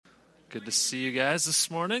Good to see you guys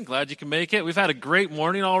this morning. Glad you can make it. We've had a great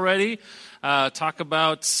morning already. Talk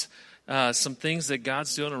about some things that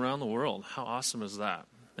God's doing around the world. How awesome is that?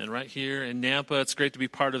 And right here in Nampa, it's great to be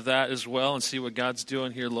part of that as well and see what God's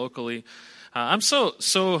doing here locally. I'm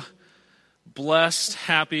so blessed,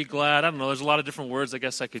 happy, glad. I don't know. There's a lot of different words I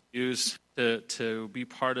guess I could use to be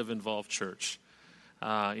part of Involved Church.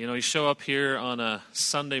 You show up here on a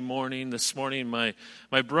Sunday morning. This morning, my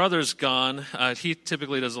brother's gone. He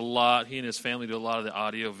typically does a lot. He and his family do a lot of the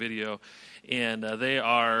audio, video, and they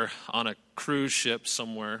are on a cruise ship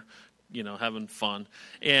somewhere, having fun.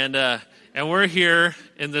 And we're here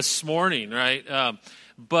in this morning, right?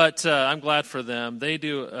 But I'm glad for them. They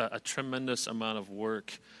do a tremendous amount of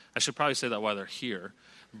work. I should probably say that while they're here.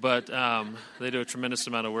 But they do a tremendous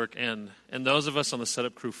amount of work, and those of us on the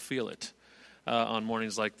setup crew feel it. On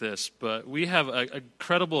mornings like this. But we have an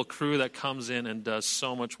incredible crew that comes in and does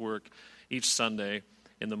so much work each Sunday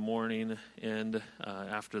in the morning and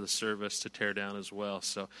after the service to tear down as well.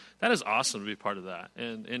 So that is awesome to be part of that.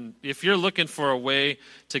 And if you're looking for a way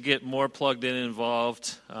to get more plugged in and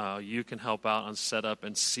involved, you can help out on setup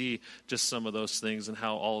and see just some of those things and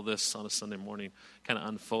how all of this on a Sunday morning kind of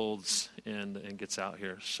unfolds and gets out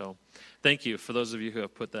here. So thank you for those of you who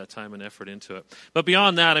have put that time and effort into it. But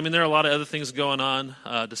beyond that, there are a lot of other things going on.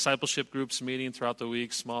 Discipleship groups meeting throughout the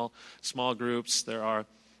week, small groups. There are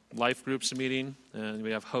life groups meeting, and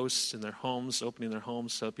we have hosts in their homes, opening their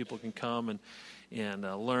homes so people can come and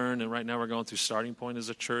learn. And right now we're going through Starting Point as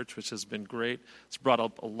a church, which has been great. It's brought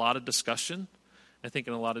up a lot of discussion, I think,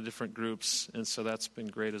 in a lot of different groups, and so that's been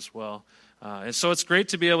great as well. And so it's great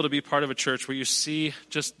to be able to be part of a church where you see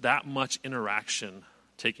just that much interaction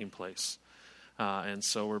taking place. And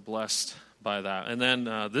so we're blessed by that. And then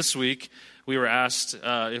this week, we were asked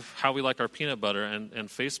how we like our peanut butter, and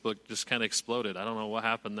Facebook just kind of exploded. I don't know what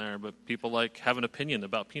happened there, but people have an opinion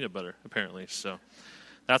about peanut butter, apparently. So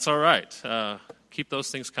that's all right. Keep those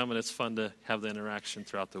things coming. It's fun to have the interaction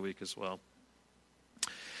throughout the week as well.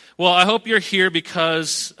 Well, I hope you're here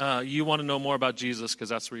because you want to know more about Jesus, because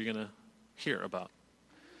that's where you're going to hear about.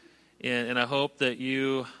 And I hope that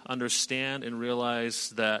you understand and realize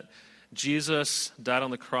that Jesus died on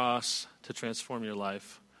the cross to transform your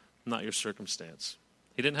life, not your circumstance.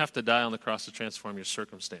 He didn't have to die on the cross to transform your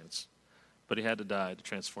circumstance, but he had to die to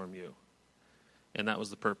transform you. And that was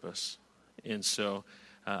the purpose. And so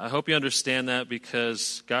I hope you understand that,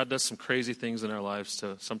 because God does some crazy things in our lives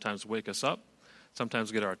to sometimes wake us up,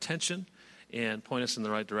 sometimes get our attention, and point us in the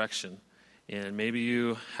right direction. And maybe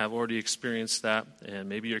you have already experienced that, and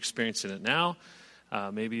maybe you're experiencing it now.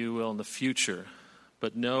 Maybe you will in the future.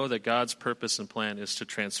 But know that God's purpose and plan is to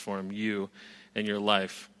transform you and your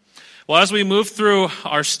life. Well, as we move through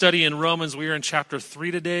our study in Romans, we are in chapter 3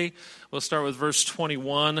 today. We'll start with verse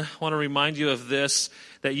 21. I want to remind you of this,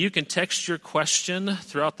 that you can text your question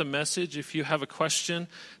throughout the message. If you have a question,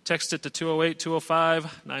 text it to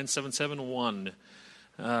 208-205-9771.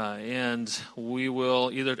 And we will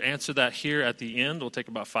either answer that here at the end. We'll take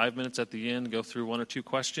about 5 minutes at the end, go through one or two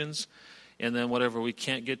questions. And then whatever we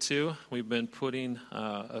can't get to, we've been putting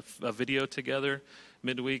a video together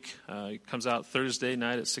midweek. It comes out Thursday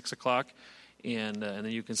night at 6 o'clock. And then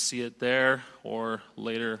you can see it there, or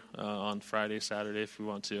later on Friday, Saturday if you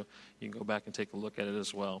want to. You can go back and take a look at it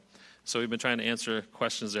as well. So we've been trying to answer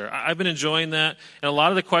questions there. I've been enjoying that. And a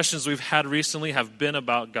lot of the questions we've had recently have been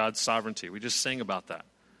about God's sovereignty. We just sang about that.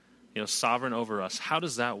 Sovereign over us. How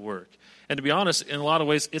does that work? And to be honest, in a lot of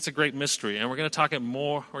ways, it's a great mystery. And we're going to talk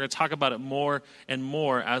about it more and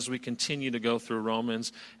more as we continue to go through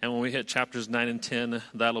Romans. And when we hit chapters 9 and 10,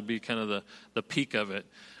 that'll be kind of the peak of it.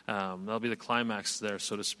 That'll be the climax there,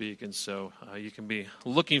 so to speak. And so you can be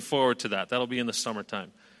looking forward to that. That'll be in the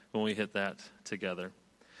summertime when we hit that together.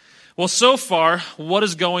 Well, so far, what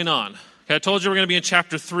is going on? I told you we're going to be in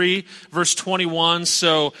chapter 3, verse 21.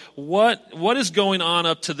 So what is going on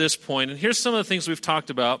up to this point? And here's some of the things we've talked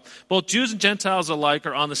about. Both Jews and Gentiles alike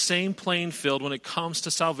are on the same playing field when it comes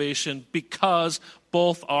to salvation, because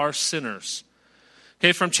both are sinners.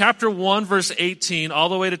 Okay, from chapter 1, verse 18, all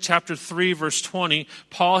the way to chapter 3, verse 20,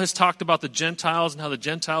 Paul has talked about the Gentiles and how the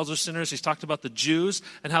Gentiles are sinners. He's talked about the Jews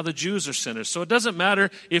and how the Jews are sinners. So it doesn't matter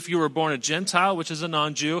if you were born a Gentile, which is a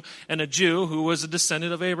non-Jew, and a Jew who was a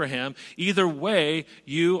descendant of Abraham. Either way,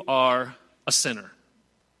 you are a sinner.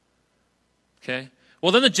 Okay?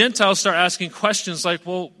 Well, then the Gentiles start asking questions like,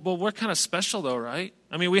 well, we're kind of special though, right?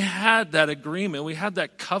 We had that agreement. We had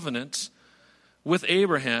that covenant with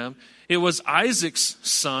Abraham. It was Isaac's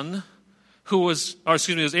son it was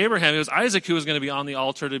Abraham. It was Isaac who was going to be on the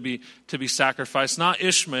altar to be sacrificed, not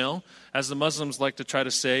Ishmael, as the Muslims like to try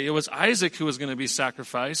to say. It was Isaac who was going to be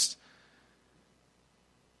sacrificed.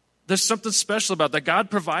 There's something special about that. God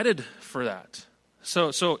provided for that.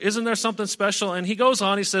 So isn't there something special? And he goes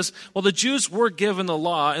on, he says, well, the Jews were given the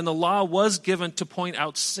law, and the law was given to point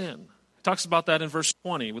out sin. He talks about that in verse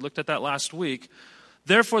 20. We looked at that last week.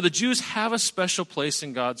 Therefore, the Jews have a special place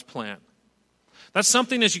in God's plan. That's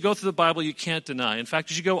something as you go through the Bible you can't deny. In fact,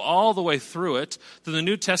 as you go all the way through it, through the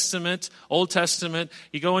New Testament, Old Testament,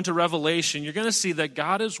 you go into Revelation, you're going to see that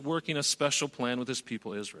God is working a special plan with his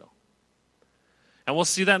people Israel. And we'll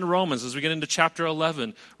see that in Romans as we get into chapter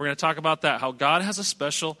 11. We're going to talk about that, how God has a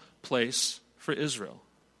special place for Israel.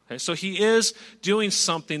 Okay, so he is doing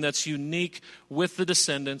something that's unique with the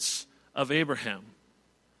descendants of Abraham.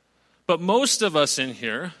 But most of us in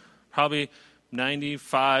here, probably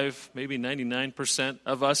 95, maybe 99%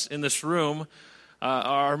 of us in this room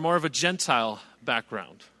are more of a Gentile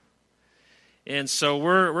background. And so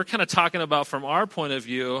we're kind of talking about from our point of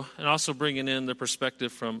view and also bringing in the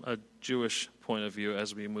perspective from a Jewish point of view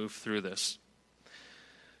as we move through this.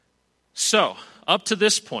 So, up to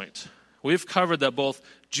this point, we've covered that both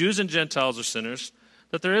Jews and Gentiles are sinners,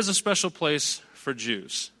 that there is a special place for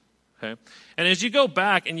Jews. Okay? And as you go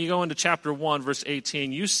back and you go into chapter 1, verse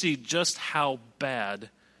 18, you see just how bad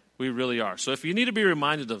we really are. So if you need to be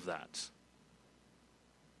reminded of that,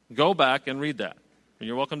 go back and read that. And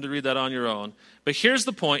you're welcome to read that on your own. But here's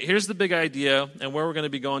the point, here's the big idea, and where we're going to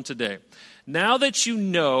be going today. Now that you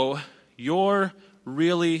know you're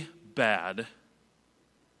really bad,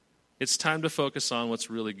 it's time to focus on what's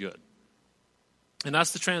really good. And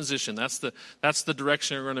that's the transition. That's the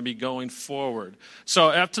direction we're going to be going forward. So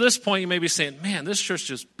up to this point, you may be saying, man, this church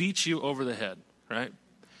just beats you over the head, right?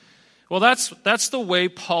 Well, that's the way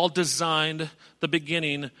Paul designed the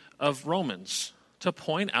beginning of Romans, to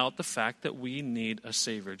point out the fact that we need a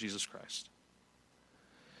Savior, Jesus Christ.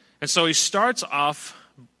 And so he starts off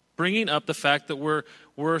bringing up the fact that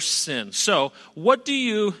we're sin. So what do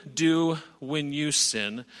you do when you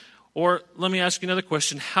sin? Or let me ask you another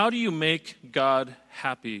question. How do you make God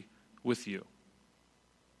happy with you?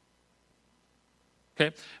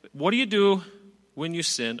 Okay? What do you do when you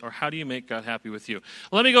sin, or how do you make God happy with you?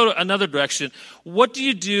 Let me go to another direction. What do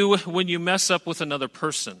you do when you mess up with another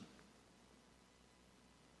person?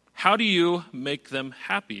 How do you make them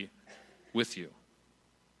happy with you?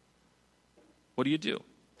 What do you do?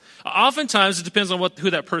 Oftentimes, it depends on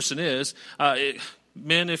who that person is.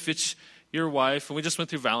 Men, if it's your wife, and we just went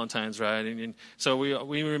through Valentine's, right? And so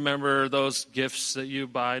we remember those gifts that you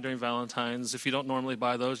buy during Valentine's. If you don't normally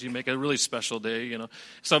buy those, you make a really special day, you know.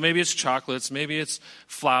 So maybe it's chocolates, maybe it's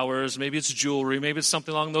flowers, maybe it's jewelry, maybe it's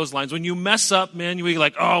something along those lines. When you mess up, man, you're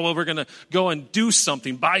like, oh, well, we're going to go and do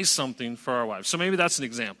something, buy something for our wives. So maybe that's an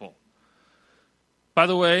example. By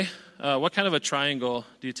the way, what kind of a triangle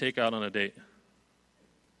do you take out on a date?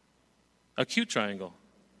 A cute triangle.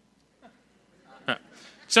 All right.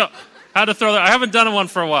 So I had to throw that. I haven't done one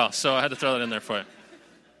for a while, so I had to throw that in there for you.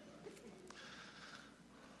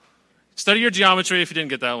 Study your geometry. If you didn't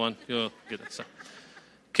get that one, you'll get it. So,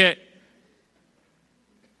 okay.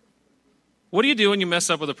 What do you do when you mess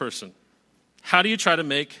up with a person? How do you try to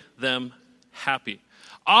make them happy?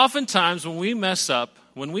 Oftentimes, when we mess up,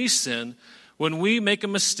 when we sin, when we make a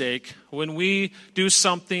mistake, when we do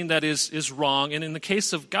something that is wrong, and in the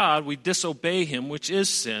case of God, we disobey him, which is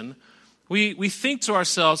sin, we think to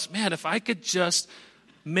ourselves, man, if I could just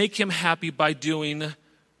make him happy by doing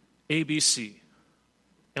ABC.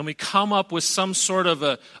 And we come up with some sort of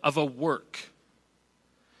a work.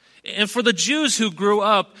 And for the Jews who grew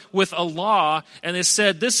up with a law and they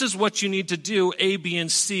said, this is what you need to do, A, B, and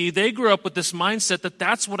C, they grew up with this mindset that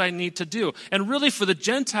that's what I need to do. And really for the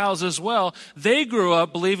Gentiles as well, they grew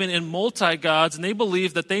up believing in multi-gods, and they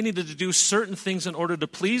believed that they needed to do certain things in order to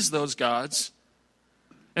please those gods.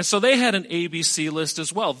 And so they had an ABC list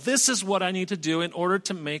as well. This is what I need to do in order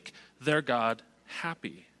to make their God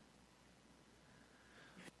happy.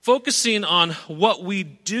 Focusing on what we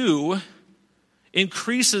do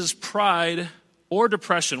increases pride or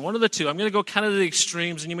depression, one of the two. I'm going to go kind of to the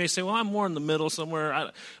extremes, and you may say, well, I'm more in the middle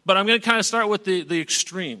somewhere. But I'm going to kind of start with the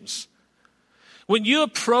extremes. When you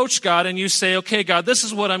approach God and you say, okay, God, this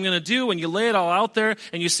is what I'm going to do, and you lay it all out there,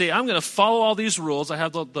 and you say, I'm going to follow all these rules. I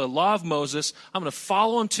have the law of Moses. I'm going to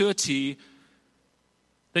follow them to a T.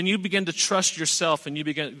 Then you begin to trust yourself, and you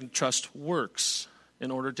begin to trust works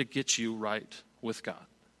in order to get you right with God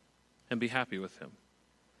and be happy with him.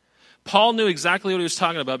 Paul knew exactly what he was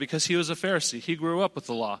talking about because he was a Pharisee. He grew up with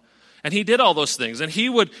the law. And he did all those things. And he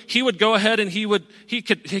would go ahead and he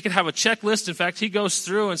could have a checklist. In fact, he goes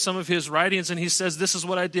through in some of his writings and he says, this is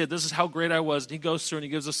what I did. This is how great I was. And he goes through and he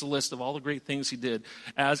gives us a list of all the great things he did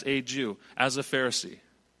as a Jew, as a Pharisee.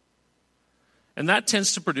 And that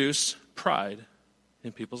tends to produce pride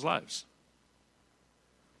in people's lives.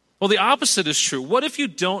 Well, the opposite is true. What if you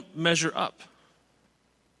don't measure up?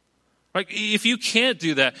 Right? If you can't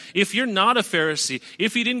do that, if you're not a Pharisee,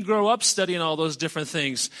 if you didn't grow up studying all those different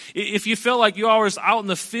things, if you felt like you were always out in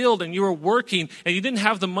the field and you were working and you didn't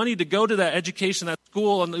have the money to go to that education, that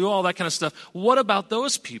school, and do all that kind of stuff, what about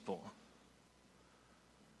those people?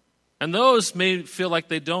 And those may feel like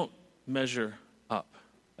they don't measure up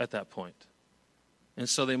at that point. And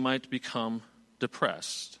so they might become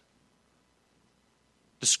depressed,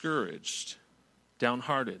 discouraged,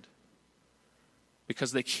 downhearted,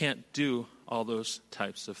 because they can't do all those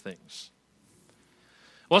types of things.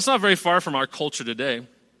 Well, it's not very far from our culture today.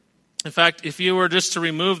 In fact, if you were just to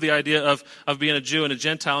remove the idea of being a Jew and a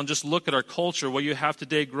Gentile and just look at our culture, what you have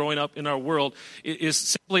today growing up in our world is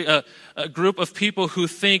simply a group of people who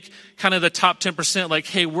think kind of the top 10%, like,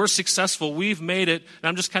 hey, we're successful, we've made it, and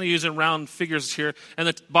I'm just kind of using round figures here, and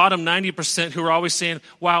the bottom 90% who are always saying,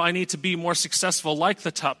 wow, I need to be more successful like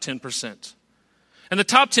the top 10%. And the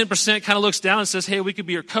top 10% kind of looks down and says, hey, we could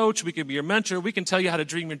be your coach, we could be your mentor, we can tell you how to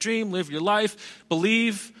dream your dream, live your life,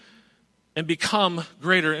 believe, and become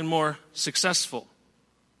greater and more successful.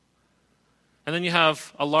 And then you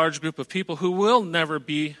have a large group of people who will never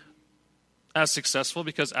be as successful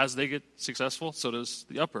because as they get successful, so does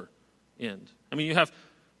the upper end. I mean, you have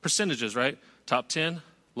percentages, right? Top 10,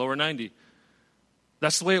 lower 90.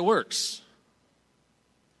 That's the way it works.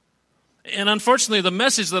 And unfortunately, the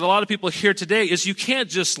message that a lot of people hear today is you can't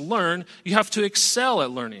just learn, you have to excel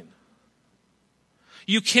at learning.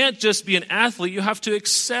 You can't just be an athlete, you have to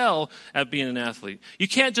excel at being an athlete. You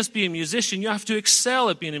can't just be a musician, you have to excel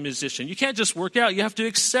at being a musician. You can't just work out, you have to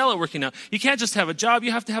excel at working out. You can't just have a job,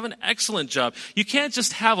 you have to have an excellent job. You can't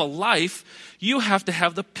just have a life, you have to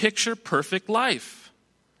have the picture-perfect life.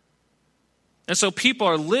 And so people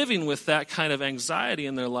are living with that kind of anxiety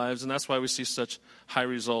in their lives, and that's why we see such high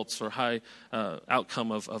results or high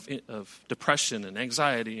outcome of depression and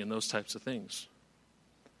anxiety and those types of things.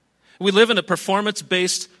 We live in a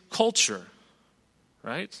performance-based culture,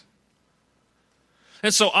 right?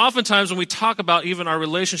 And so oftentimes when we talk about even our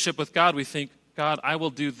relationship with God, we think, God, I will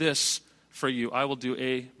do this for you. I will do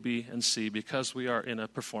A, B, and C because we are in a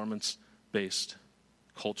performance-based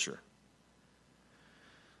culture.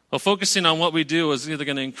 Well, focusing on what we do is either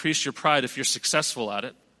going to increase your pride if you're successful at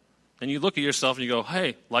it, and you look at yourself and you go,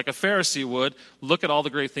 hey, like a Pharisee would, look at all the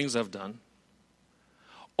great things I've done.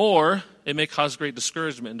 Or it may cause great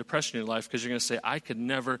discouragement and depression in your life because you're going to say, I could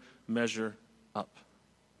never measure up.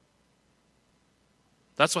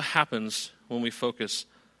 That's what happens when we focus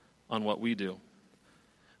on what we do.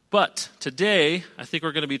 But today, I think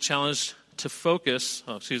we're going to be challenged to focus,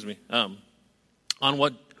 on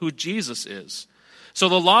who Jesus is. So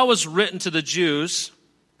the law was written to the Jews,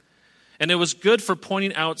 and it was good for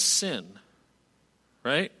pointing out sin,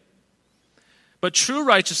 right? But true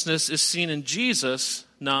righteousness is seen in Jesus,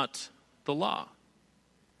 not the law.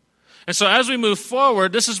 And so as we move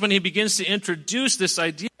forward, this is when he begins to introduce this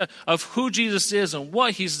idea of who Jesus is and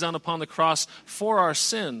what he's done upon the cross for our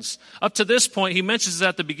sins. Up to this point, he mentions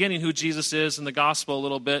at the beginning who Jesus is in the gospel a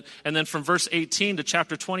little bit. And then from verse 18 to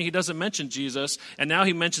chapter 20, he doesn't mention Jesus. And now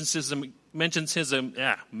he mentions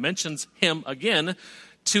him again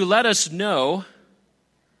to let us know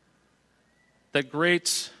that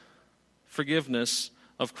great forgiveness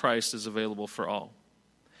of Christ is available for all.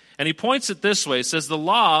 And he points it this way. He says the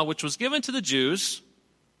law, which was given to the Jews,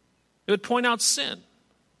 it would point out sin.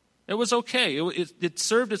 It was okay. It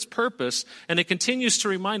served its purpose, and it continues to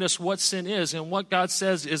remind us what sin is and what God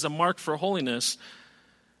says is a mark for holiness.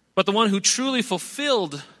 But the one who truly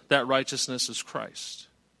fulfilled that righteousness is Christ.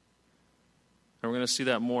 And we're going to see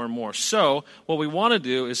that more and more. So what we want to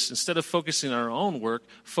do is, instead of focusing on our own work,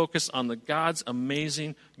 focus on the God's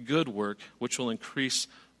amazing good work, which will increase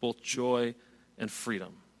both joy and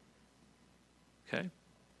freedom. Okay?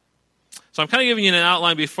 So I'm kind of giving you an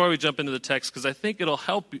outline before we jump into the text because I think it'll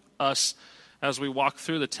help us as we walk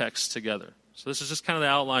through the text together. So this is just kind of the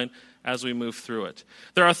outline as we move through it.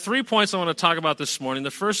 There are 3 points I want to talk about this morning.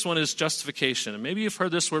 The first one is justification. And maybe you've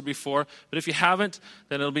heard this word before, but if you haven't,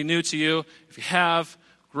 then it'll be new to you. If you have,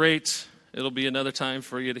 great. It'll be another time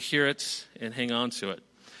for you to hear it and hang on to it.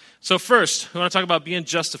 So first, we want to talk about being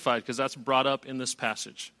justified because that's brought up in this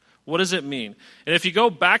passage. What does it mean? And if you go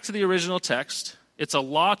back to the original text, it's a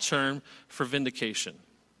law term for vindication.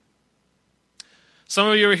 Some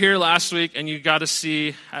of you were here last week and you got to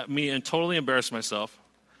see me and totally embarrass myself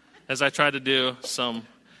as I tried to do some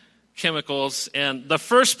chemicals. And the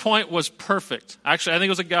first point was perfect. Actually, I think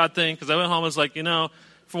it was a God thing because I went home and was like,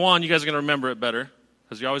 for one, you guys are going to remember it better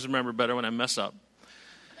because you always remember better when I mess up.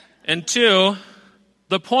 And 2,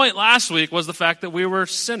 The point last week was the fact that we were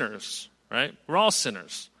sinners, right? We're all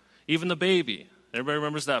sinners. Even the baby. Everybody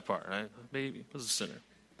remembers that part, right? The baby was a sinner.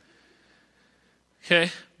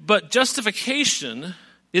 Okay, but justification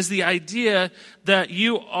is the idea that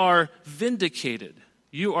you are vindicated.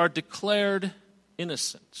 You are declared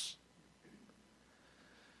innocent.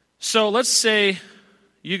 So let's say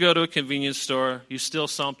you go to a convenience store, you steal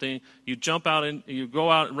something, you jump out and you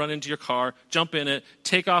go out and run into your car, jump in it,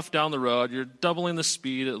 take off down the road, you're doubling the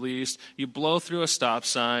speed at least, you blow through a stop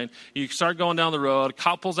sign, you start going down the road, a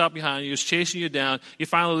cop pulls out behind you, is chasing you down, you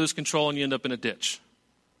finally lose control and you end up in a ditch.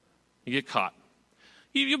 You get caught.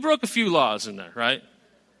 You broke a few laws in there, right?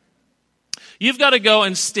 You've got to go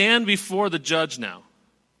and stand before the judge now.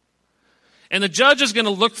 And the judge is going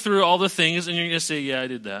to look through all the things and you're going to say, yeah, I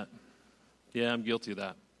did that. Yeah, I'm guilty of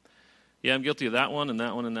that. Yeah, I'm guilty of that one and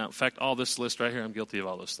that one and that. In fact, all this list right here, I'm guilty of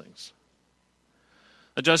all those things.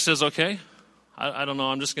 The judge says, okay, I don't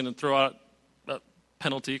know, I'm just going to throw out a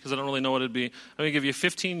penalty because I don't really know what it'd be. I'm going to give you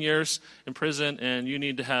 15 years in prison and you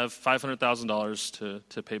need to have $500,000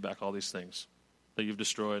 to pay back all these things that you've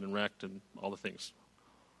destroyed and wrecked and all the things.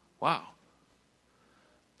 Wow.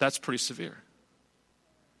 That's pretty severe.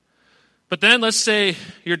 But then let's say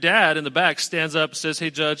your dad in the back stands up and says, hey,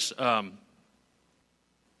 Judge, I'm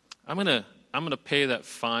gonna pay that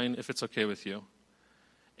fine if it's okay with you.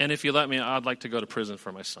 And if you let me, I'd like to go to prison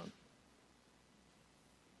for my son.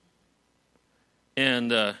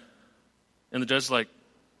 And the judge's like,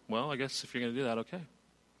 well, I guess if you're going to do that, okay.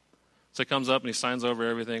 So he comes up and he signs over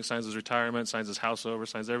everything, signs his retirement, signs his house over,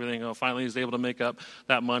 signs everything. Oh, finally he's able to make up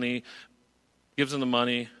that money, gives him the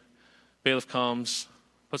money. Bailiff comes,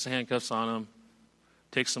 puts the handcuffs on him,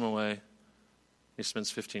 takes him away. He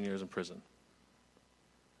spends 15 years in prison.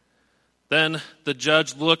 Then the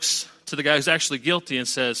judge looks to the guy who's actually guilty and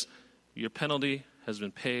says, your penalty has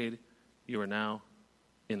been paid. You are now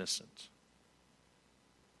innocent.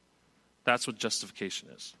 That's what justification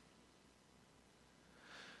is.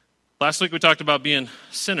 Last week we talked about being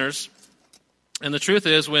sinners. And the truth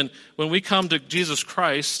is, when we come to Jesus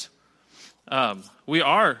Christ, we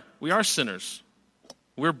are sinners.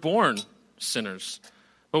 We're born sinners.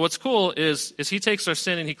 But what's cool is he takes our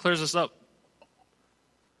sin and he clears us up.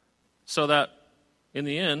 So that in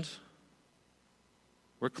the end,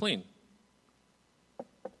 we're clean.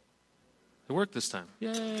 It worked this time.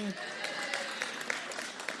 Yay.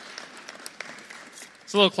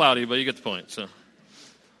 It's a little cloudy, but you get the point. So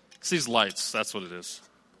it's these lights. That's what it is.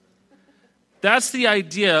 That's the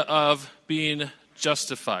idea of being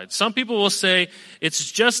justified. Some people will say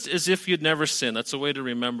it's just as if you'd never sinned. That's a way to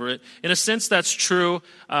remember it. In a sense, that's true.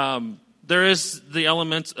 There is the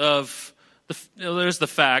element of, there's the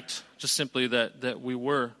fact, just simply that we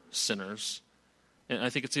were sinners. And I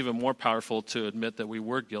think it's even more powerful to admit that we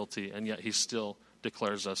were guilty, and yet he still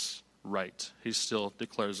declares us right. He still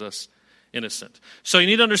declares us innocent. So you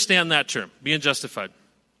need to understand that term, being justified.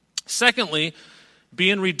 Secondly,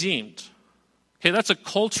 being redeemed. Okay, that's a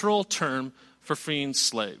cultural term for freeing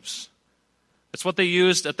slaves. It's what they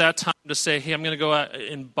used at that time to say, hey, I'm going to go out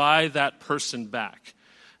and buy that person back.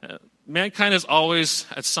 Mankind has always,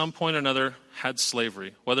 at some point or another, had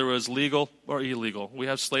slavery, whether it was legal or illegal. We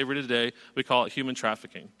have slavery today. We call it human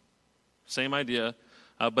trafficking. Same idea,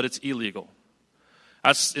 but it's illegal.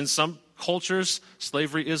 In some cultures,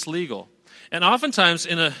 slavery is legal. And oftentimes,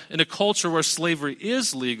 in a culture where slavery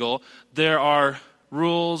is legal, there are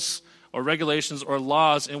rules or regulations or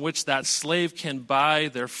laws in which that slave can buy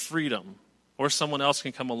their freedom, or someone else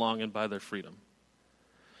can come along and buy their freedom.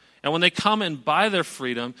 And when they come and buy their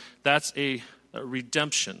freedom, that's a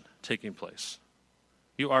redemption taking place.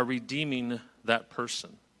 You are redeeming that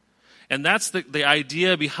person. And that's the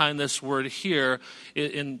idea behind this word here.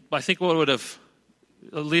 I think what would have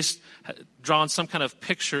at least drawn some kind of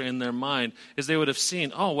picture in their mind is they would have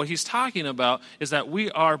seen, oh, what he's talking about is that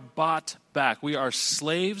we are bought back. We are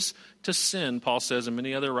slaves to sin, Paul says in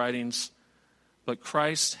many other writings, but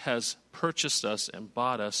Christ has purchased us and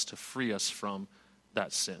bought us to free us from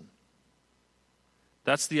that sin.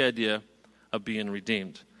 That's the idea of being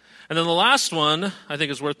redeemed. And then the last one, I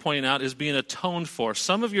think is worth pointing out, is being atoned for.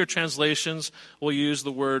 Some of your translations will use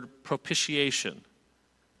the word propitiation.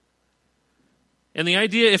 And the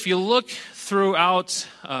idea, if you look throughout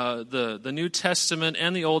the New Testament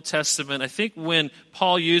and the Old Testament, I think when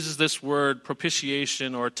Paul uses this word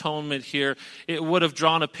propitiation or atonement here, it would have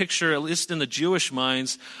drawn a picture, at least in the Jewish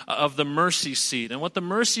minds, of the mercy seat. And what the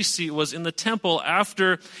mercy seat was in the temple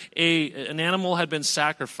after an animal had been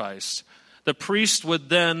sacrificed, the priest would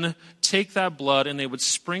then take that blood and they would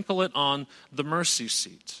sprinkle it on the mercy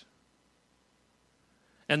seat.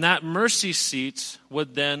 And that mercy seat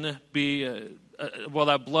would then be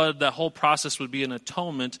that whole process would be an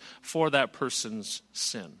atonement for that person's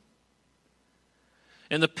sin.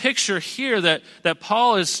 And the picture here that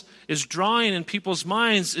Paul is drawing in people's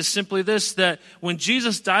minds is simply this, that when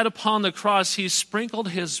Jesus died upon the cross, he sprinkled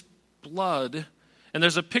his blood. And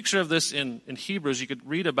there's a picture of this in Hebrews. You could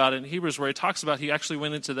read about it in Hebrews where he talks about he actually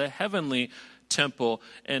went into the heavenly temple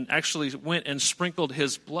and actually went and sprinkled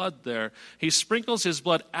his blood there. He sprinkles his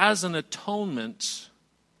blood as an atonement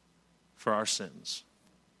for our sins.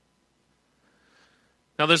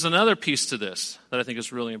 Now there's another piece to this that I think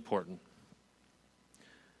is really important.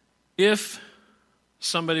 If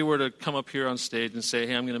somebody were to come up here on stage and say,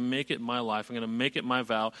 hey, I'm going to make it my life, I'm going to make it my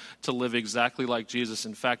vow to live exactly like Jesus.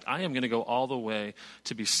 In fact, I am going to go all the way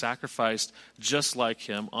to be sacrificed just like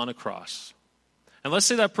him on a cross. And let's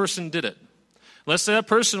say that person did it. Let's say that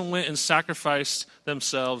person went and sacrificed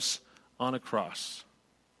themselves on a cross.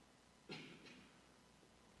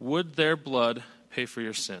 Would their blood pay for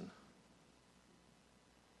your sin?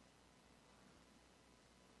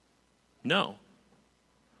 No.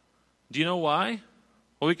 Do you know why?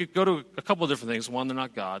 Well, we could go to a couple of different things. One, they're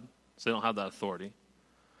not God, so they don't have that authority.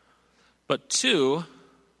 But two,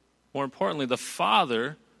 more importantly, the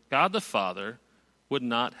Father, God the Father, would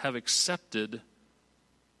not have accepted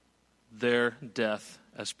their death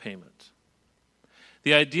as payment.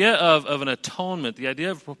 The idea of an atonement, the idea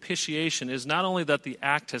of propitiation is not only that the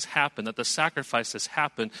act has happened, that the sacrifice has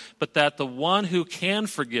happened, but that the one who can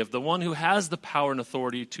forgive, the one who has the power and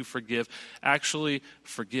authority to forgive, actually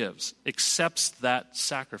forgives, accepts that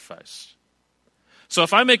sacrifice. So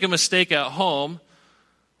if I make a mistake at home,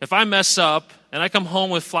 if I mess up and I come home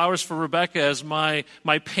with flowers for Rebecca as my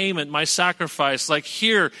payment, my sacrifice, like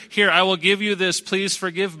here, I will give you this, please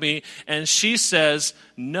forgive me, and she says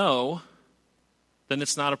no, then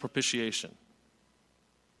it's not a propitiation.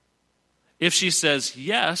 If she says,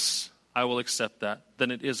 yes, I will accept that,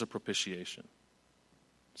 then it is a propitiation.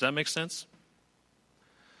 Does that make sense?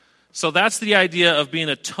 So that's the idea of being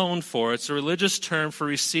atoned for. It's a religious term for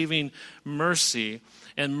receiving mercy.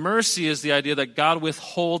 And mercy is the idea that God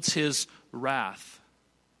withholds his wrath.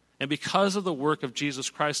 And because of the work of Jesus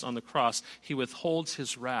Christ on the cross, he withholds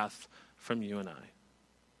his wrath from you and I.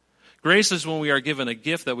 Grace is when we are given a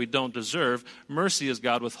gift that we don't deserve. Mercy is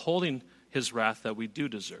God withholding his wrath that we do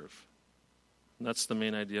deserve. And that's the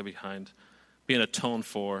main idea behind being atoned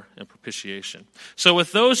for and propitiation. So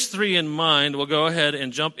with those three in mind, we'll go ahead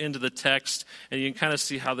and jump into the text, and you can kind of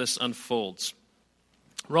see how this unfolds.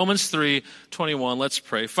 Romans 3:21, let's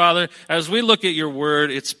pray. Father, as we look at your word,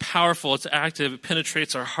 it's powerful, it's active, it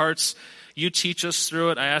penetrates our hearts. You teach us through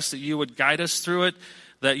it. I ask that you would guide us through it,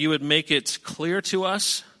 that you would make it clear to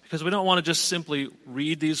us, because we don't want to just simply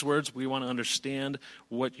read these words. We want to understand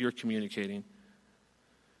what you're communicating.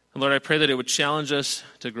 And Lord, I pray that it would challenge us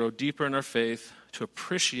to grow deeper in our faith, to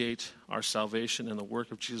appreciate our salvation and the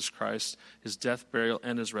work of Jesus Christ, his death, burial,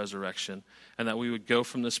 and his resurrection, and that we would go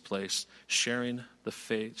from this place sharing the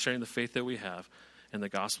faith that we have in the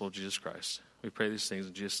gospel of Jesus Christ. We pray these things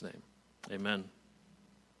in Jesus' name. Amen.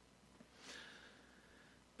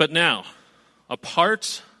 But now,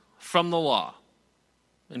 apart from the law,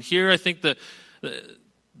 and here I think the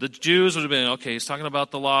Jews would have been, okay, he's talking about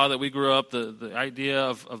the law that we grew up, the idea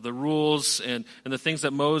of the rules and the things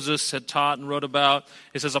that Moses had taught and wrote about.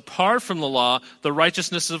 He says, apart from the law, the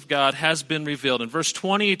righteousness of God has been revealed. In verse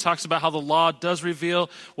 20, he talks about how the law does reveal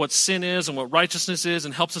what sin is and what righteousness is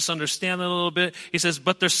and helps us understand that a little bit. He says,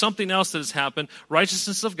 but there's something else that has happened.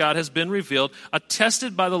 Righteousness of God has been revealed,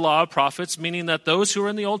 attested by the law of prophets, meaning that those who were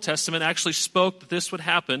in the Old Testament actually spoke that this would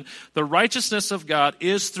happen. The righteousness of God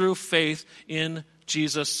is through faith in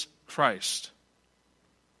Jesus Christ.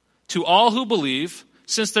 To all who believe,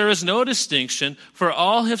 since there is no distinction, for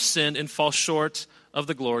all have sinned and fall short of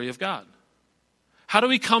the glory of God. How do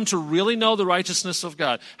we come to really know the righteousness of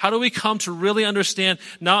God? How do we come to really understand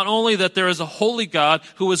not only that there is a holy God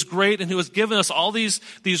who is great and who has given us all these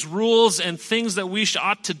rules and things that we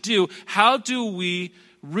ought to do? How do we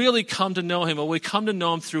really come to know him? Well, we come to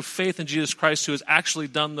know him through faith in Jesus Christ, who has actually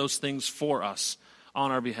done those things for us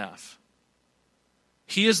on our behalf.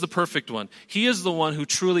 He is the perfect one. He is the one who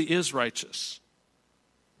truly is righteous.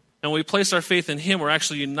 And when we place our faith in him, we're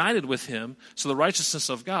actually united with him, so the righteousness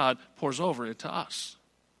of God pours over into us.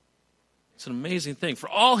 It's an amazing thing. For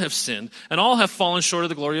all have sinned, and all have fallen short of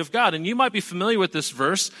the glory of God. And you might be familiar with this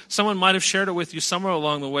verse. Someone might have shared it with you somewhere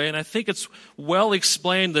along the way, and I think it's well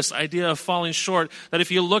explained, this idea of falling short, that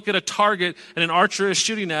if you look at a target and an archer is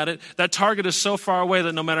shooting at it, that target is so far away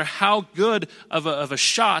that no matter how good of a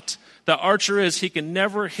shot the archer is, he can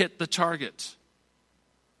never hit the target.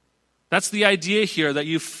 That's the idea here, that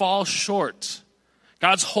you fall short.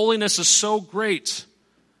 God's holiness is so great.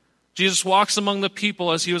 Jesus walks among the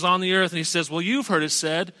people as he was on the earth, and he says, well, you've heard it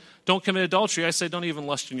said, don't commit adultery. I say, don't even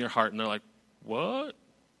lust in your heart. And they're like, what?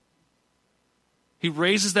 He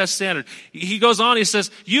raises that standard. He goes on, he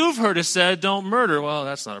says, you've heard it said, don't murder. Well,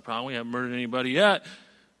 that's not a problem. We haven't murdered anybody yet.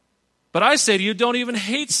 But I say to you, don't even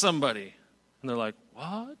hate somebody. And they're like,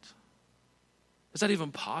 what? Is that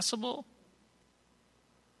even possible?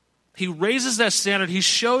 He raises that standard. He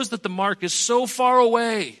shows that the mark is so far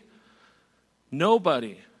away,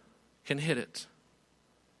 nobody can hit it.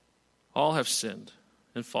 All have sinned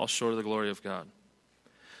and fall short of the glory of God.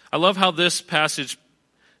 I love how this passage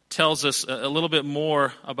tells us a little bit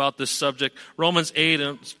more about this subject. Romans 8,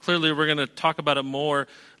 and clearly we're going to talk about it more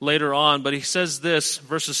later on, but he says this,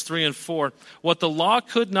 verses 3 and 4, what the law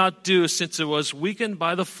could not do since it was weakened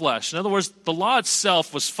by the flesh. In other words, the law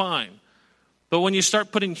itself was fine. But when you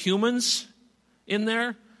start putting humans in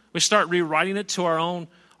there, we start rewriting it to our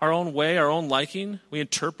own way, our own liking. We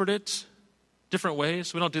interpret it different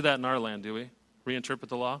ways. We don't do that in our land, do we? Reinterpret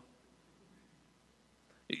the law?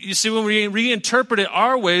 You see, when we reinterpret it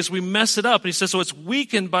our ways, we mess it up. And he says, so it's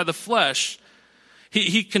weakened by the flesh.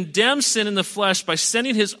 He condemns sin in the flesh by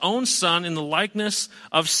sending his own son in the likeness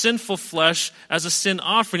of sinful flesh as a sin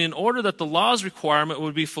offering in order that the law's requirement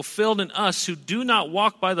would be fulfilled in us who do not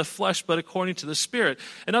walk by the flesh but according to the Spirit.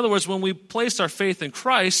 In other words, when we place our faith in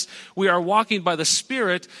Christ, we are walking by the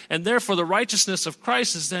Spirit, and therefore the righteousness of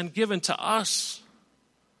Christ is then given to us.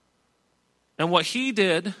 And what he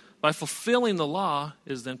did by fulfilling the law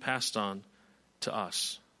is then passed on to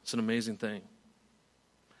us. It's an amazing thing.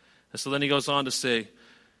 And so then he goes on to say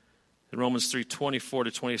in Romans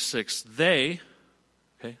 3:24-26, they,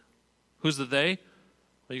 okay, who's the they?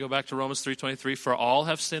 Well, you go back to Romans 3:23, for all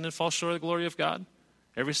have sinned and fall short of the glory of God.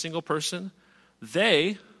 Every single person.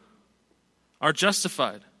 They are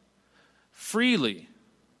justified freely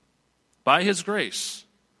by his grace.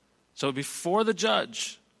 So before the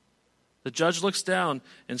judge looks down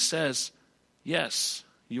and says, yes,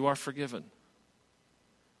 you are forgiven.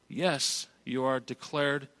 Yes, you are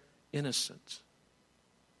declared innocent.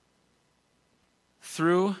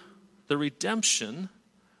 Through the redemption,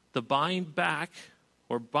 the buying back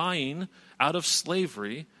or buying out of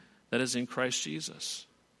slavery that is in Christ Jesus.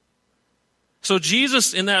 So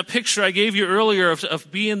Jesus, in that picture I gave you earlier of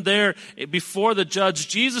being there before the judge,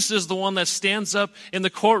 Jesus is the one that stands up in the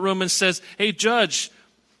courtroom and says, hey, judge,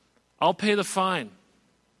 I'll pay the fine.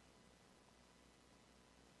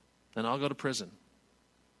 And I'll go to prison.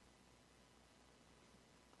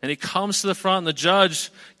 And he comes to the front, and the judge,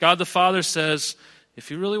 God the Father, says, if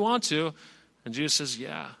you really want to. And Jesus says,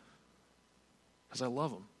 yeah, because I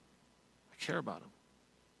love him. I care about him.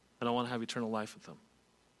 And I want to have eternal life with him.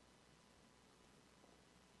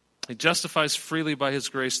 He justifies freely by his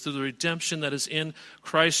grace through the redemption that is in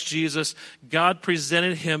Christ Jesus. God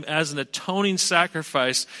presented him as an atoning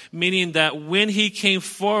sacrifice, meaning that when he came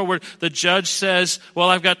forward, the judge says, well,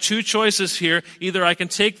 I've got two choices here. Either I can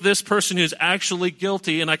take this person who's actually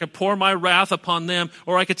guilty and I can pour my wrath upon them,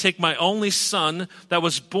 or I could take my only son that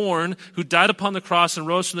was born, who died upon the cross and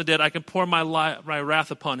rose from the dead. I can pour my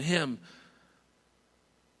wrath upon him.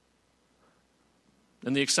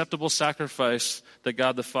 And the acceptable sacrifice that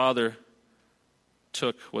God the Father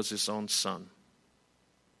took was his own son.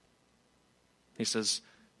 He says,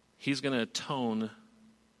 he's going to atone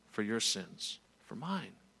for your sins, for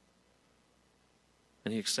mine.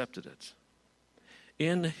 And he accepted it.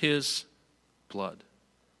 In his blood.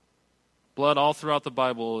 Blood all throughout the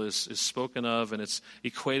Bible is spoken of, and it's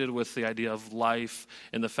equated with the idea of life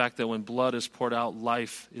and the fact that when blood is poured out,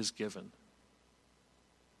 life is given.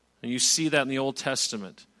 And you see that in the Old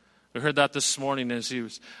Testament. We heard that this morning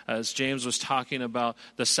as James was talking about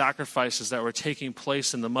the sacrifices that were taking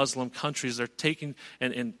place in the Muslim countries. They're taking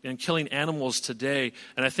and killing animals today.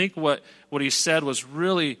 And I think what he said was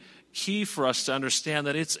really key for us to understand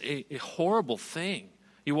that it's a horrible thing.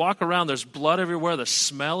 You walk around, there's blood everywhere, the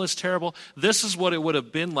smell is terrible. This is what it would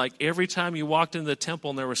have been like every time you walked into the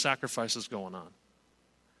temple and there were sacrifices going on.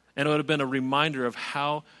 And it would have been a reminder of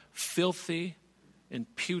how filthy and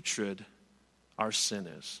putrid our sin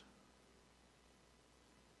is.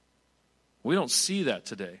 We don't see that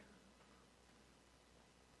today. In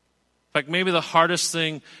fact, maybe the hardest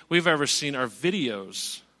thing we've ever seen are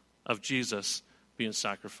videos of Jesus being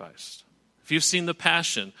sacrificed. If you've seen The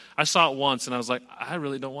Passion, I saw it once and I was like, I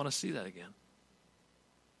really don't want to see that again.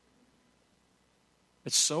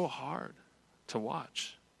 It's so hard to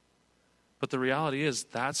watch. But the reality is,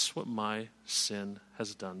 that's what my sin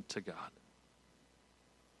has done to God.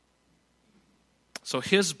 So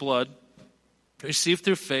his blood received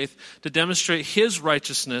through faith to demonstrate his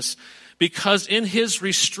righteousness, because in his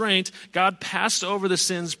restraint, God passed over the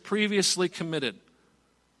sins previously committed.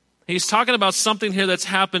 He's talking about something here that's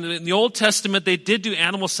happened. In the Old Testament, they did do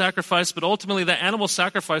animal sacrifice, but ultimately that animal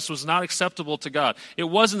sacrifice was not acceptable to God. It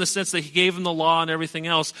was in the sense that he gave him the law and everything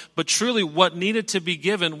else, but truly what needed to be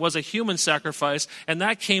given was a human sacrifice, and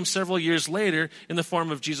that came several years later in the form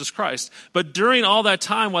of Jesus Christ. But during all that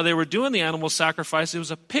time, while they were doing the animal sacrifice, it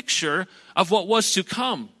was a picture of what was to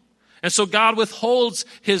come. And so God withholds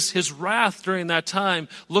his wrath during that time,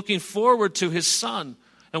 looking forward to his Son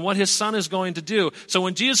and what his Son is going to do. So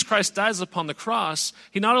when Jesus Christ dies upon the cross,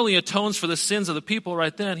 he not only atones for the sins of the people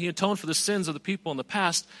right then, he atoned for the sins of the people in the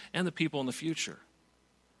past and the people in the future.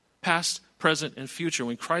 Past, present, and future.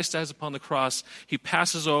 When Christ dies upon the cross, he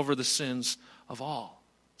passes over the sins of all.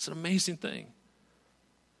 It's an amazing thing.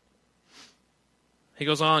 He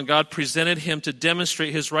goes on, God presented him to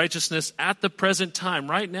demonstrate his righteousness at the present time,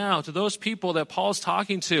 right now, to those people that Paul's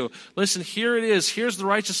talking to. Listen, here it is. Here's the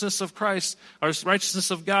righteousness of Christ, or righteousness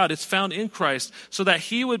of God. It's found in Christ, so that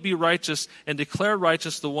he would be righteous and declare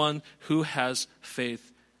righteous the one who has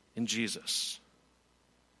faith in Jesus.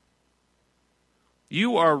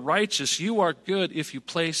 You are righteous, you are good if you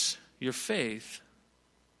place your faith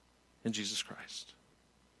in Jesus Christ.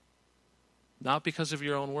 Not because of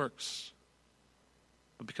your own works,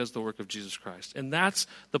 but because of the work of Jesus Christ. And that's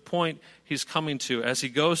the point he's coming to. As he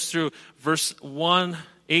goes through verse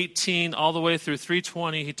 1:18 all the way through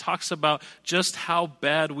 3:20, he talks about just how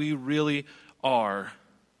bad we really are.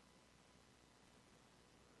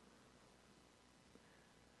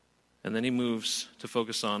 And then he moves to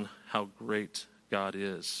focus on how great God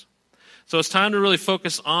is. So it's time to really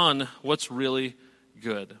focus on what's really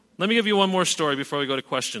good. Let me give you one more story before we go to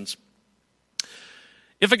questions.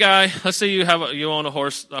 If a guy, let's say you own a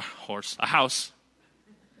house.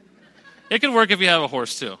 It could work if you have a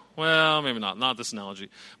horse too. Well, maybe not this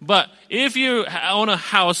analogy. But if you own a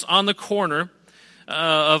house on the corner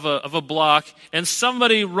of a block, and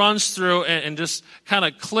somebody runs through and just kind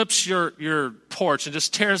of clips your porch and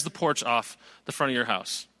just tears the porch off the front of your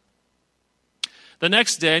house. The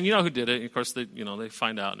next day, and you know who did it, of course they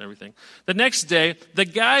find out and everything. The next day, the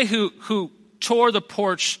guy who tore the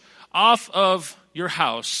porch off of your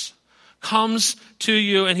house comes to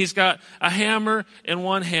you, and he's got a hammer in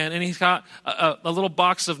one hand, and he's got a little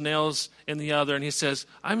box of nails in the other, and he says,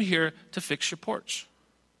 I'm here to fix your porch.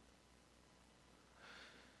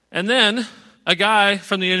 And then a guy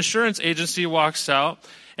from the insurance agency walks out,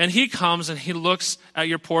 and he comes and he looks at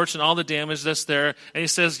your porch and all the damage that's there, and he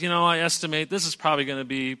says, I estimate this is probably going to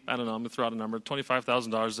be, I'm going to throw out a number,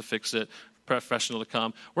 $25,000 to fix it. Professional to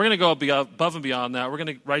come. We're going to go above and beyond that. We're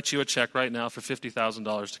going to write you a check right now for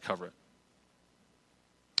 $50,000 to cover it.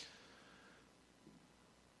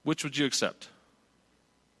 Which would you accept?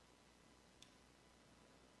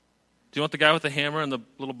 Do you want the guy with the hammer and the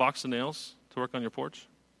little box of nails to work on your porch?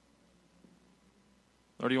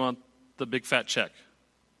 Or do you want the big fat check?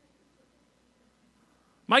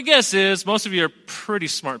 My guess is most of you are pretty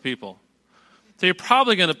smart people. So you're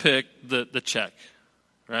probably going to pick the check,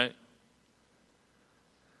 right?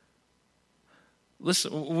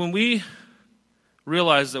 Listen, when we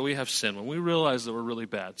realize that we have sin, when we realize that we're really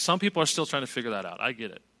bad, some people are still trying to figure that out. I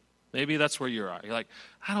get it. Maybe that's where you're at. You're like,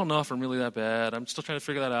 I don't know if I'm really that bad. I'm still trying to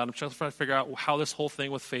figure that out. I'm trying to figure out how this whole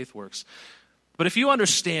thing with faith works. But if you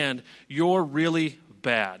understand you're really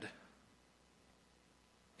bad,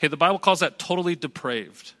 okay, the Bible calls that totally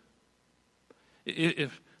depraved. Well,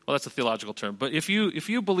 that's a theological term. But if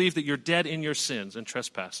you believe that you're dead in your sins and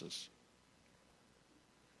trespasses,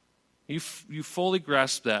 you fully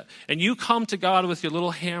grasp that. And you come to God with your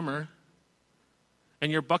little hammer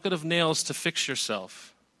and your bucket of nails to fix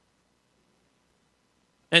yourself.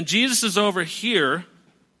 And Jesus is over here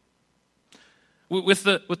with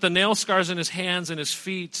the nail scars in his hands and his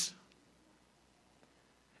feet.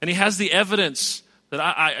 And he has the evidence that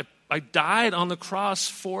I died on the cross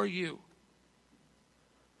for you.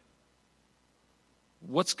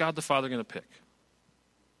 What's God the Father going to pick?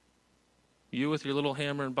 You with your little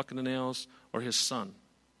hammer and bucket of nails, or his Son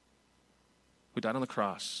who died on the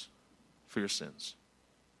cross for your sins?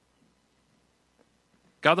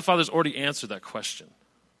 God the Father's already answered that question.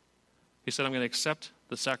 He said, I'm going to accept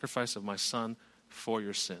the sacrifice of my Son for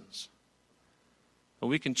your sins. And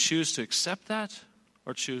we can choose to accept that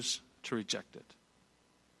or choose to reject it.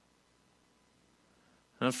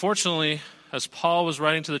 And unfortunately, as Paul was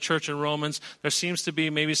writing to the church in Romans, there seems to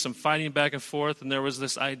be maybe some fighting back and forth, and there was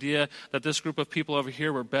this idea that this group of people over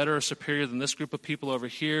here were better or superior than this group of people over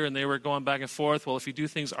here, and they were going back and forth. Well, if you do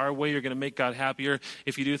things our way, you're going to make God happier.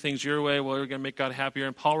 If you do things your way, well, you're going to make God happier.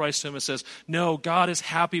 And Paul writes to him and says, no, God is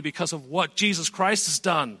happy because of what Jesus Christ has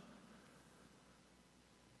done.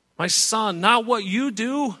 My son, not what you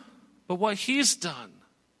do, but what he's done.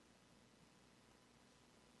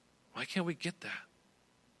 Why can't we get that?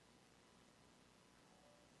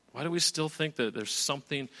 Why do we still think that there's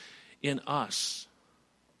something in us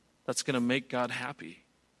that's going to make God happy?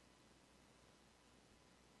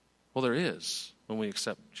 Well, there is when we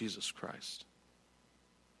accept Jesus Christ.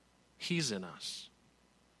 He's in us.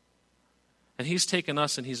 And he's taken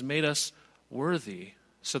us and he's made us worthy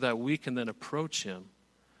so that we can then approach him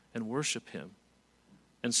and worship him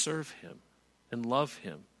and serve him and love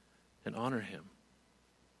him and honor him.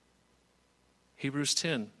 Hebrews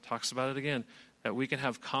 10 talks about it again, that we can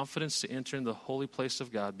have confidence to enter in the holy place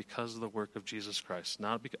of God because of the work of Jesus Christ.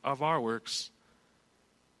 Not of our works,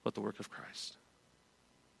 but the work of Christ.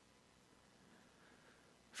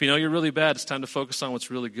 If you know you're really bad, it's time to focus on what's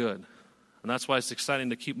really good. And that's why it's exciting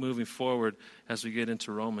to keep moving forward as we get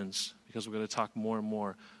into Romans, because we're going to talk more and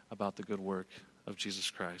more about the good work of Jesus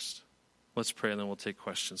Christ. Let's pray and then we'll take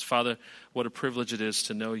questions. Father, what a privilege it is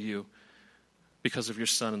to know you because of your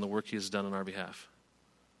Son and the work he has done on our behalf.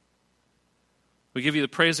 We give you the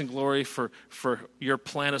praise and glory for your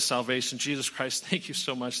plan of salvation. Jesus Christ, thank you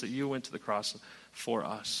so much that you went to the cross for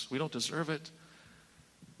us. We don't deserve it.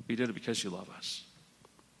 You did it because you love us.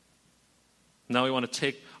 Now we want to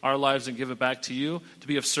take our lives and give it back to you, to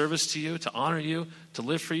be of service to you, to honor you, to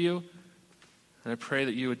live for you. And I pray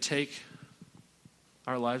that you would take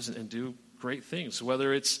our lives and do great things,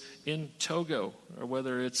 whether it's in Togo or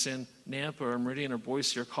whether it's in Nampa or Meridian or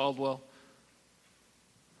Boise or Caldwell.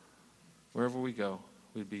 Wherever we go,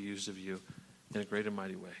 we'd be used of you in a great and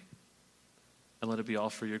mighty way. And let it be all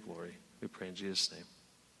for your glory. We pray in Jesus' name.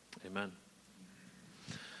 Amen.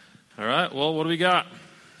 All right, well, what do we got?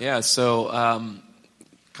 Yeah, so a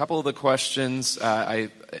couple of the questions.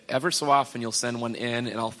 Ever so often you'll send one in,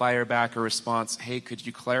 and I'll fire back a response, hey, could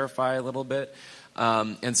you clarify a little bit?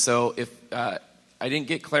 And so if I didn't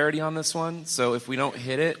get clarity on this one, so if we don't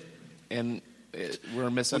hit it and we're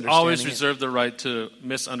misunderstanding. We always reserve the right to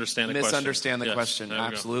misunderstand the question. Misunderstand the question,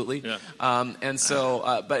 absolutely. Yeah. And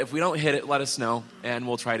so, but if we don't hit it, let us know, and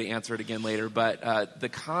we'll try to answer it again later. But the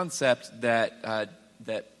concept that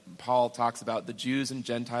Paul talks about, the Jews and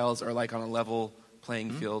Gentiles are like on a level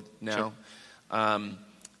playing field now. Sure.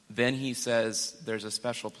 Then he says there's a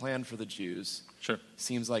special plan for the Jews. Sure.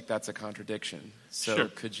 Seems like that's a contradiction. So sure.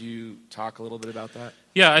 Could you talk a little bit about that?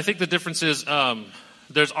 Yeah, I think the difference is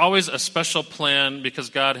there's always a special plan because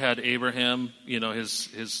God had Abraham,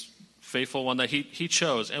 his faithful one that he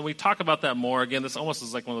chose. And we talk about that more. Again, this almost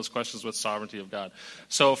is like one of those questions with sovereignty of God.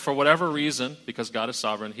 So for whatever reason, because God is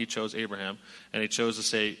sovereign, he chose Abraham. And he chose to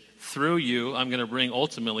say, through you, I'm going to bring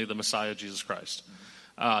ultimately the Messiah, Jesus Christ.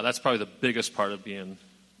 That's probably the biggest part of being,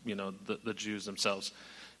 the Jews themselves.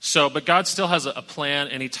 So, but God still has a plan,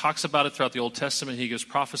 and he talks about it throughout the Old Testament. He gives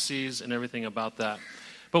prophecies and everything about that.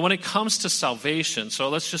 But when it comes to salvation, so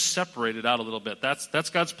let's just separate it out a little bit. That's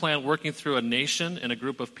God's plan working through a nation and a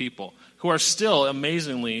group of people who are still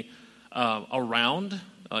amazingly around.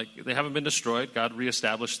 Like they haven't been destroyed. God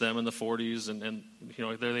reestablished them in the 40s, and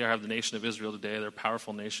there they are, have the nation of Israel today. They're a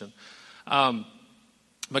powerful nation.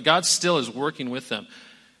 But God still is working with them.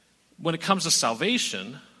 When it comes to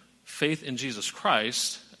salvation, faith in Jesus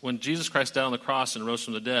Christ, when Jesus Christ died on the cross and rose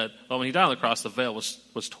from the dead, when he died on the cross, the veil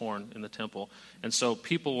was torn in the temple. And so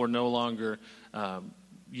people were no longer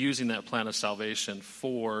using that plan of salvation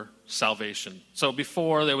for salvation. So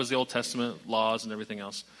before, there was the Old Testament laws and everything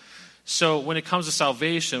else. So when it comes to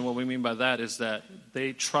salvation, what we mean by that is that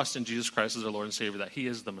they trust in Jesus Christ as their Lord and Savior, that he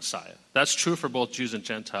is the Messiah. That's true for both Jews and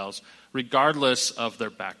Gentiles, regardless of their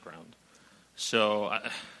background. So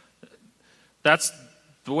that's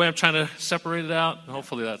the way I'm trying to separate it out.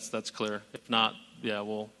 Hopefully that's clear. If not,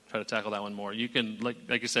 we'll try to tackle that one more. You can,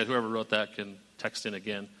 like you said, whoever wrote that can text in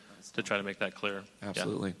again to try to make that clear.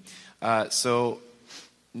 Absolutely. Yeah. So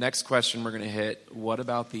next question we're going to hit, what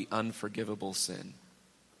about the unforgivable sin?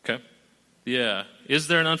 Okay. Yeah. Is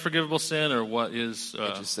there an unforgivable sin, or what is...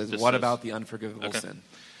 it just says, what about the unforgivable sin?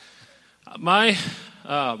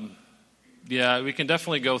 We can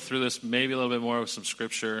definitely go through this maybe a little bit more with some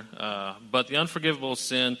scripture. But the unforgivable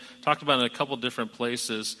sin, talked about in a couple different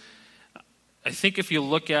places. I think if you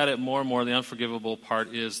look at it more and more, the unforgivable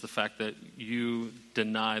part is the fact that you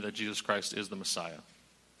deny that Jesus Christ is the Messiah.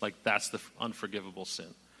 Like, that's the unforgivable sin.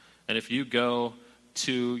 And if you go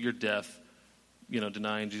to your death,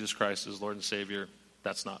 denying Jesus Christ as Lord and Savior,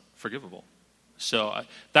 that's not forgivable. So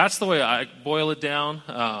that's the way I boil it down.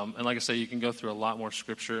 And like I say, you can go through a lot more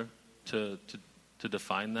scripture to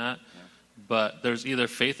define that. Yeah. But there's either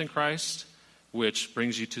faith in Christ, which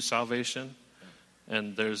brings you to salvation,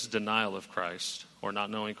 and there's denial of Christ or not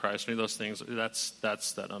knowing Christ. Any of those things, that's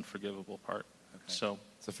that unforgivable part. Okay. So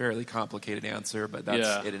it's a fairly complicated answer, but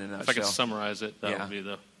that's it in a nutshell. If I could summarize it, that would be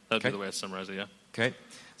the way I summarize it. Yeah. Okay.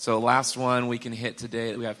 So last one we can hit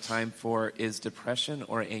today that we have time for is depression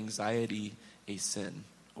or anxiety a sin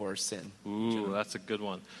or sin? Ooh, that's a good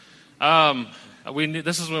one.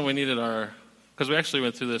 This is when we needed because we actually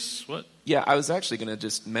went through this. What? Yeah, I was actually going to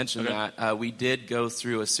just mention that. We did go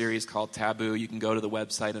through a series called Taboo. You can go to the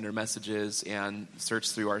website under messages and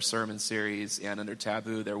search through our sermon series, and under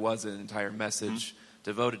Taboo there was an entire message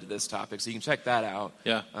devoted to this topic, so you can check that out.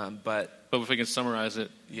 Yeah. But if we can summarize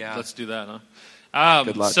it, let's do that,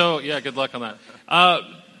 good luck. So, good luck on that.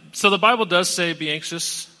 So the Bible does say, be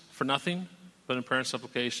anxious for nothing, but in prayer and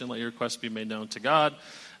supplication, let your requests be made known to God.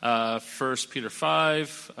 1 Peter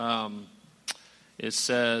 5, it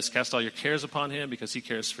says, cast all your cares upon him because he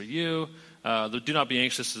cares for you. The do not be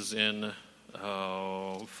anxious is in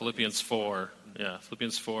Philippians 4. Yeah,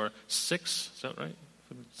 Philippians 4, 6, is that right?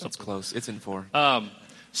 That's close. It's in 4.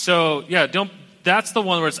 That's the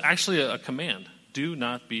one where it's actually a command. Do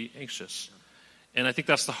not be anxious. And I think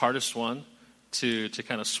that's the hardest one to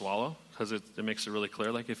kind of swallow, because it makes it really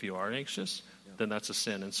clear, like if you are anxious, then that's a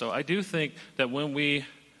sin. And so I do think that when we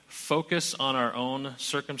focus on our own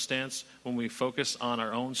circumstance, when we focus on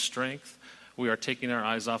our own strength, we are taking our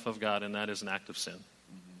eyes off of God, and that is an act of sin.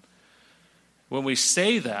 When we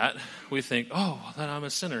say that, we think, then I'm a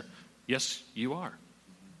sinner. Yes, you are.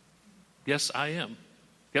 Yes, I am.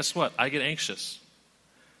 Guess what? I get anxious.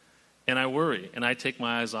 And I worry, and I take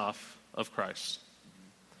my eyes off of Christ.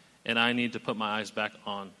 And I need to put my eyes back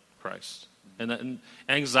on Christ. And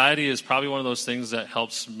anxiety is probably one of those things that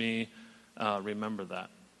helps me remember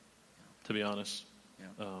that, to be honest.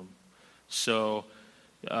 Yeah.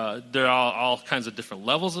 There are all kinds of different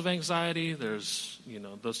levels of anxiety. There's,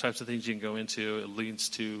 those types of things you can go into. It leads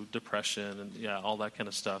to depression and, all that kind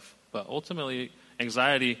of stuff. But ultimately,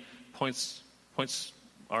 anxiety points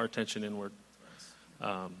our attention inward.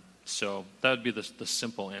 So that would be the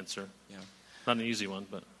simple answer. Yeah. Not an easy one,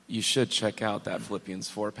 but... You should check out that Philippians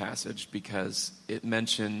 4 passage, because it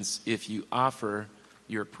mentions if you offer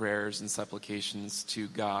your prayers and supplications to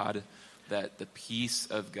God, that the peace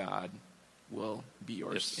of God will be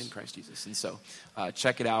yours in Christ Jesus. And so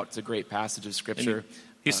check it out. It's a great passage of Scripture.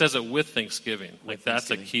 He says it with thanksgiving.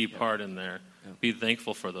 That's a key part in there. Yeah. Be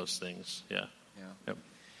thankful for those things. Yeah. Yep.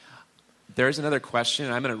 There's another question,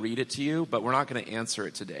 and I'm going to read it to you, but we're not going to answer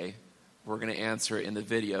it today. We're going to answer it in the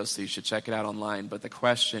video, so you should check it out online. But the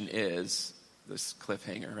question is, this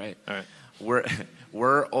cliffhanger, right? All right.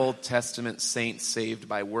 Were Old Testament saints saved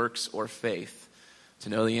by works or faith? To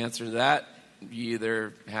know the answer to that, you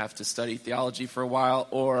either have to study theology for a while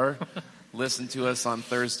or listen to us on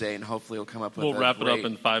Thursday, and hopefully you'll come up with We'll wrap it up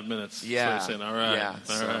in 5 minutes. Yeah. So all right. Yeah.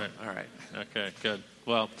 All right. Okay, good.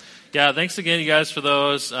 Well, thanks again, you guys, for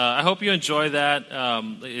those. I hope you enjoy that.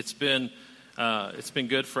 It's been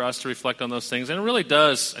good for us to reflect on those things. And it really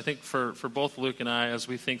does, I think, for both Luke and I, as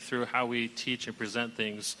we think through how we teach and present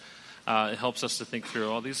things, it helps us to think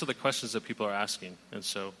through, these are the questions that people are asking. And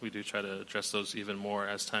so we do try to address those even more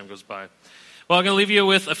as time goes by. Well, I'm going to leave you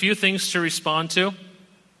with a few things to respond to.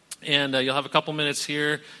 And you'll have a couple minutes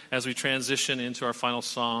here as we transition into our final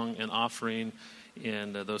song and offering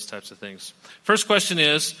and those types of things. First question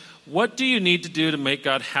is, what do you need to do to make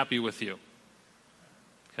God happy with you?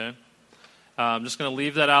 Okay. I'm just going to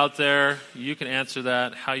leave that out there. You can answer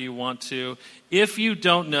that how you want to. If you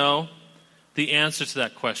don't know the answer to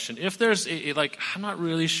that question, if there's I'm not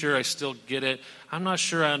really sure I still get it, I'm not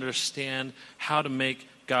sure I understand how to make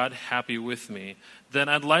God happy with me, then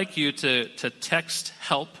I'd like you to text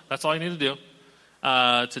HELP. That's all you need to do.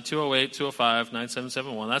 To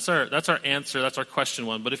 208-205-9771. That's our answer. That's our question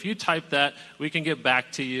one. But if you type that, we can get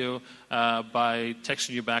back to you by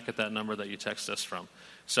texting you back at that number that you text us from.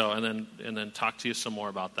 So and then talk to you some more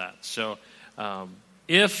about that. So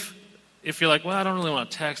if you're like, well, I don't really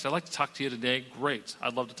want to text, I'd like to talk to you today, great.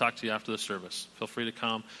 I'd love to talk to you after the service. Feel free to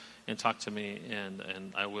come and talk to me,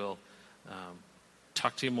 and I will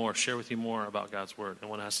talk to you more, share with you more about God's Word and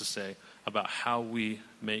what it has to say about how we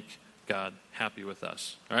make God happy with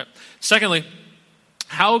us. All right. Secondly,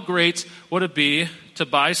 how great would it be to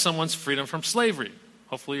buy someone's freedom from slavery?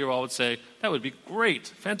 Hopefully you all would say, that would be great,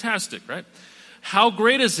 fantastic, right? How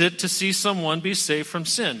great is it to see someone be saved from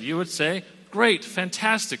sin? You would say, great,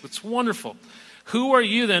 fantastic, that's wonderful. Who are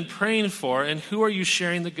you then praying for, and who are you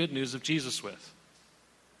sharing the good news of Jesus with?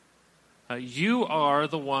 You are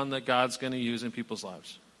the one that God's going to use in people's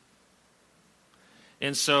lives.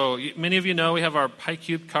 And so many of you know we have our Pi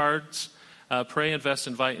Cube cards, pray, invest,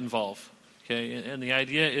 invite, involve. Okay, and the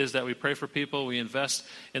idea is that we pray for people, we invest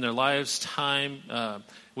in their lives, time,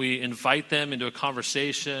 we invite them into a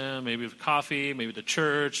conversation, maybe with coffee, maybe to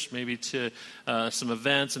church, maybe to some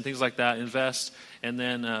events and things like that, invest, and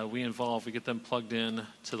then we involve, we get them plugged in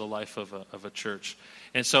to the life of a church.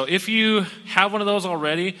 And so if you have one of those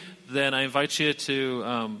already, then I invite you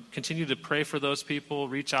to continue to pray for those people,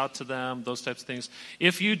 reach out to them, those types of things.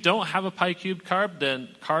 If you don't have a Pi Cube card,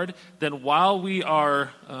 then while we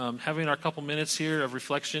are having our couple minutes here of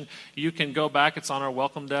reflection, you can go back. It's on our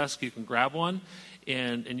welcome desk. You can grab one,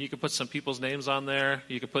 and you can put some people's names on there.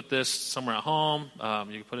 You can put this somewhere at home.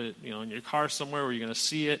 You can put it in your car somewhere where you're going to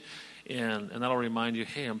see it, and that'll remind you,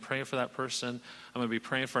 hey, I'm praying for that person. I'm going to be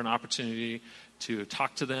praying for an opportunity to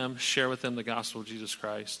talk to them, share with them the gospel of Jesus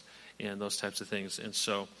Christ, and those types of things. And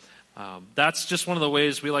so that's just one of the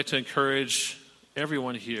ways we like to encourage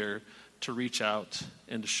everyone here to reach out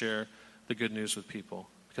and to share the good news with people,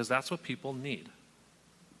 because that's what people need.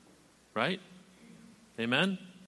 Right? Amen?